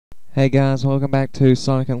Hey guys, welcome back to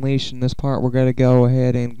Sonic Unleashed. In this part, we're going to go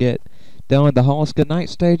ahead and get done with the Hollis Goodnight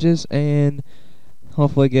stages and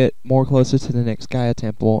hopefully get more closer to the next Gaia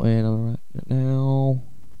Temple. And right now,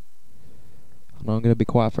 I'm going to be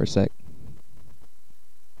quiet for a sec.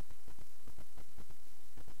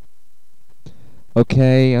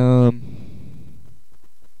 Okay, alright,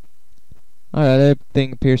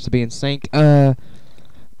 everything appears to be in sync.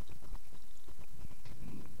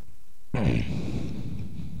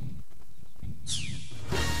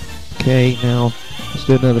 Okay, now let's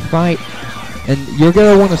do another fight. And you're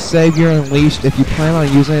gonna want to save your Unleashed. If you plan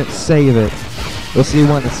on using it, save it. We'll see you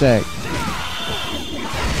in a sec.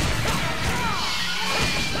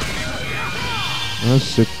 Oh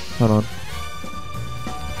shit, hold on.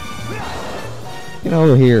 Get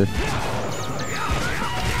over here.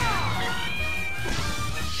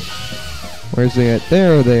 Where's they at?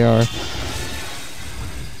 There they are.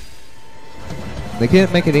 They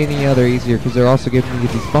can't make it any other easier because they're also giving you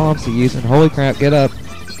these bombs to use. And holy crap, get up.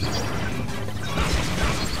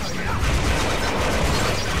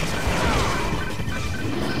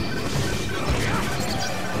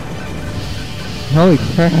 Holy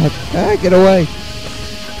crap. Ah, get away.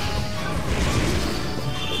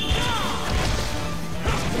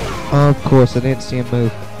 Of course, I didn't see him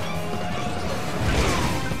move.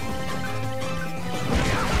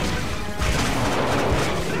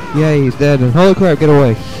 Yeah, he's dead. And holy crap, get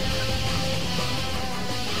away.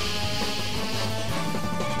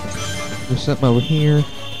 There's something over here.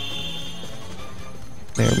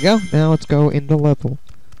 There we go. Now let's go into level.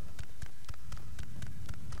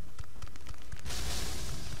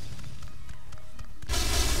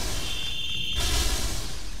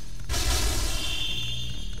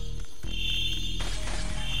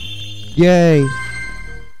 Yay!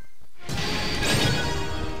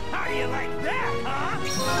 How do you like that, huh?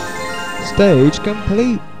 Stage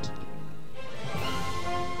complete!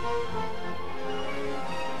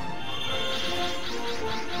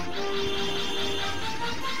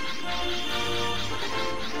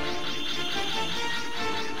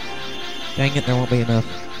 Dang it, there won't be enough.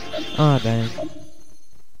 Ah, dang.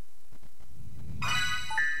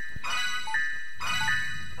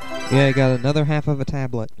 Yeah, I got another half of a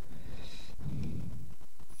tablet.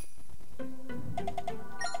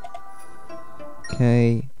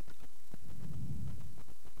 Okay.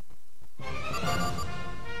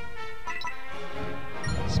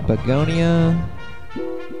 Spagonia.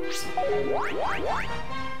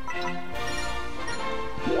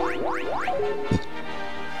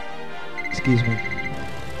 Excuse me.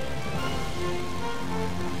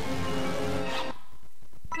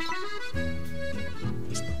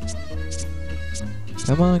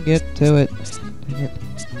 Come on, get to it. Dang it.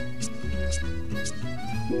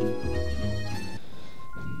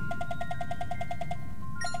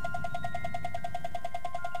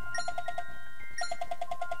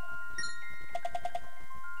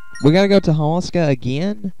 We gotta go to Holliska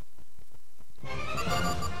again?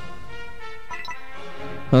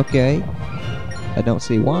 Okay. I don't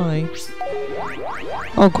see why.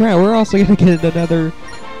 Oh crap, we're also gonna get another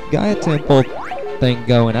Gaia Temple thing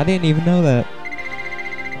going. I didn't even know that.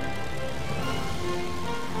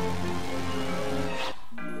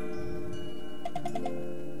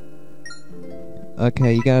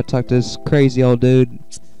 Okay, you gotta talk to this crazy old dude.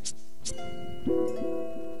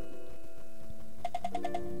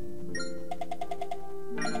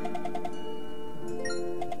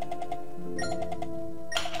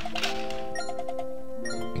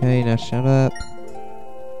 Okay, now shut up.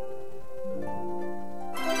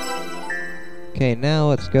 Okay, now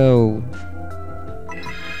let's go.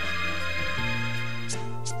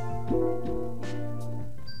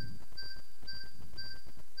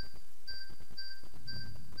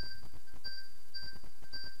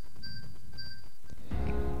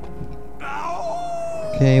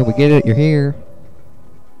 Okay, we get it, you're here.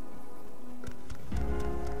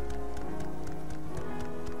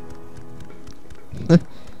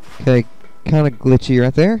 Okay, kind of glitchy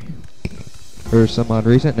right there. For some odd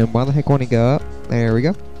reason. And why the heck won't he go up? There we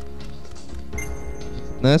go.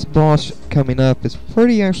 Now this boss coming up is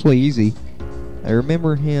pretty actually easy. I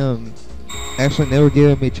remember him actually never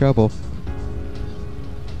giving me trouble.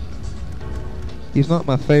 He's not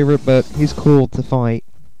my favorite, but he's cool to fight.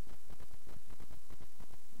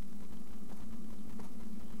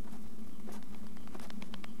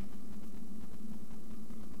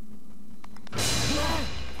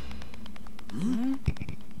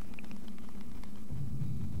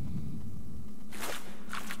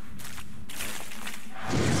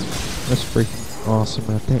 That's freaking awesome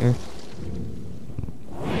right there.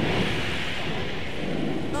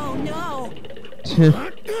 Oh no!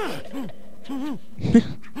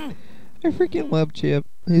 I freaking love Chip.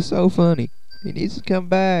 He's so funny. He needs to come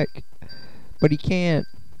back, but he can't.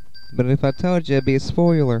 But if I told you, it'd be a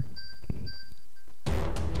spoiler.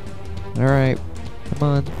 Alright, come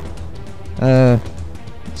on.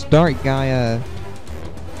 It's Dark Gaia.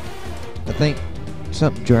 I think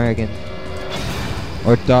something dragon.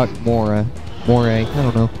 Or Dark Moray,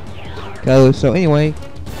 I don't know. So anyway,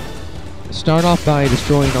 start off by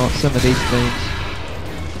destroying some of these things.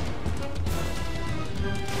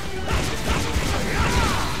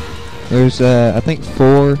 There's I think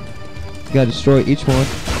 4. You gotta destroy each one.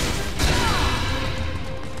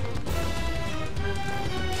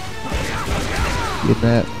 Get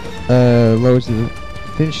that lowers the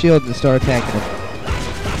defense shield and start attacking them.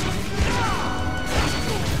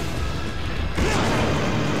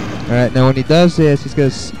 Alright, now when he does this, he's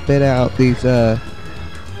gonna spit out these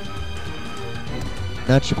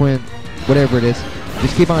nitrogen, whatever it is.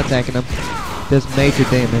 Just keep on attacking them. Does major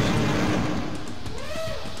damage.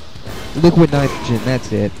 Liquid nitrogen,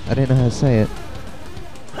 that's it. I didn't know how to say it.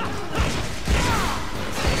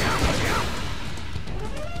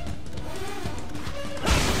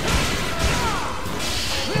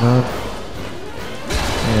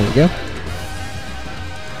 There we go.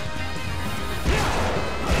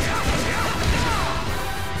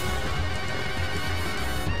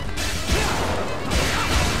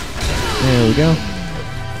 There we go.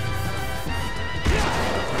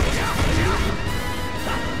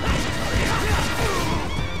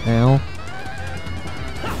 Ow.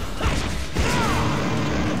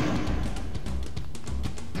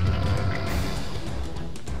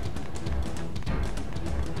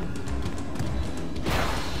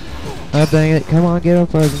 Oh dang it, come on, get up,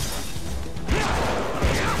 Frozen.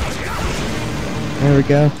 There we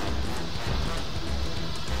go.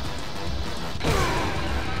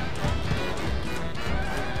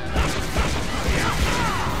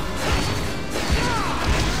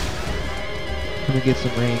 Let me get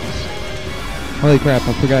some rings. Holy crap,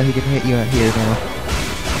 I forgot he can hit you out here now.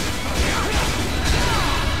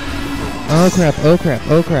 Oh crap, oh crap,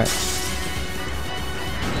 oh crap.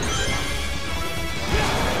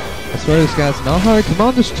 I swear this guy's not hard. Come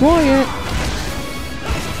on, destroy it!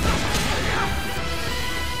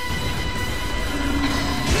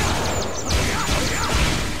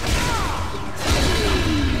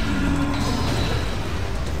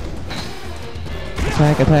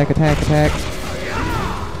 Attack, attack, attack, attack.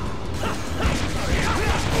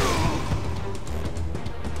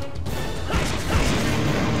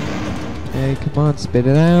 Okay, come on, spit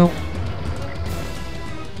it out.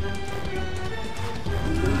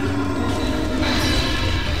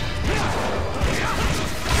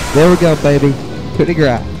 There we go, baby. Coup de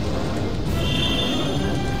grace.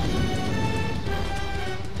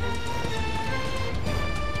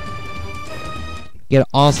 Get an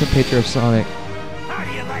awesome picture of Sonic. How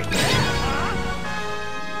do you like that,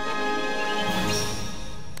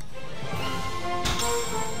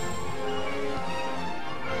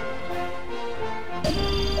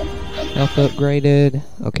 Health upgraded.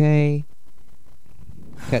 Okay.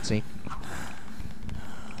 Cutscene.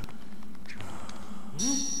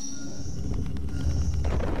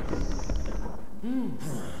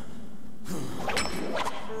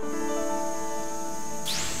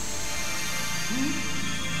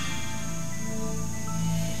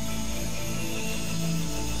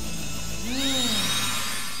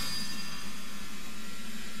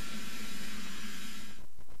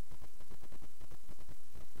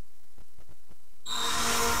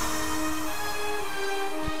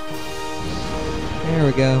 There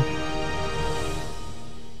we go.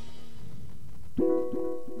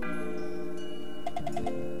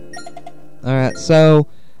 Alright, so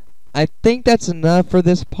I think that's enough for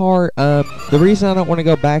this part. The reason I don't want to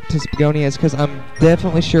go back to Spagonia is because I'm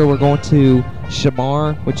definitely sure we're going to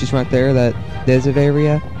Shamar, which is right there, that desert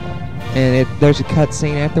area. And there's a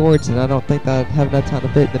cutscene afterwards, and I don't think that I'd have enough time to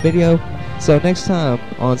fit in the video. So next time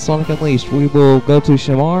on Sonic Unleashed, we will go to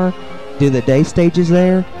Shamar, do the day stages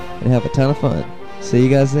there, and have a ton of fun. See you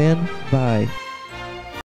guys then. Bye.